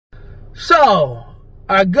So,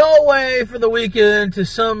 I go away for the weekend to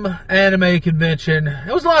some anime convention.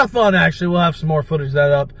 It was a lot of fun, actually. We'll have some more footage of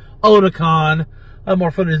that up. Otakon. I'll have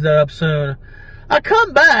more footage of that up soon. I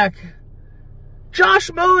come back.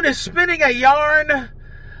 Josh Moon is spinning a yarn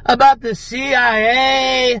about the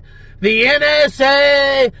CIA, the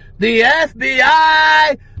NSA, the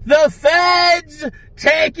FBI, the feds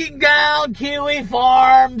taking down Kiwi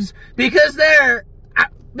farms because they're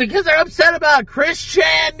upset about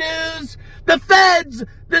Christian news. The feds,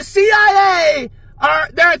 the CIA,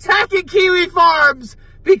 they're attacking Kiwi farms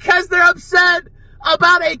because they're upset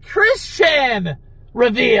about a Christian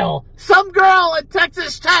reveal. Some girl at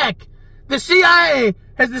Texas Tech, the CIA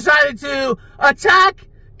has decided to attack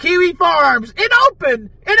Kiwi farms in open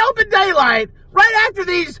daylight right after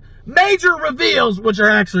these major reveals, which are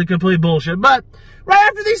actually complete bullshit. But right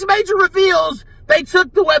after these major reveals, they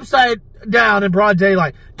took the website down in broad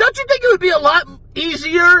daylight. Don't you think it would be a lot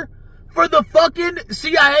easier for the fucking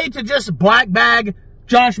CIA to just black bag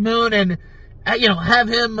Josh Moon and, have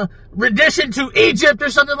him rendition to Egypt or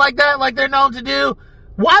something like that, like they're known to do?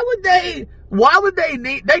 Why would they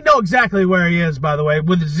need, they know exactly where he is, by the way,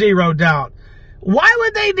 with zero doubt. Why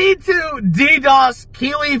would they need to DDoS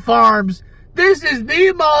Kiwi farms? This is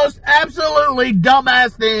the most absolutely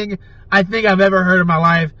dumbass thing I think I've ever heard in my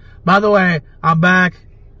life. By the way, I'm back.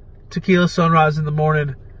 Tequila Sunrise in the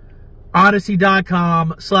morning.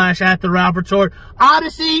 Odyssey.com/@the Ralph Retort.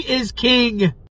 Odyssey is king.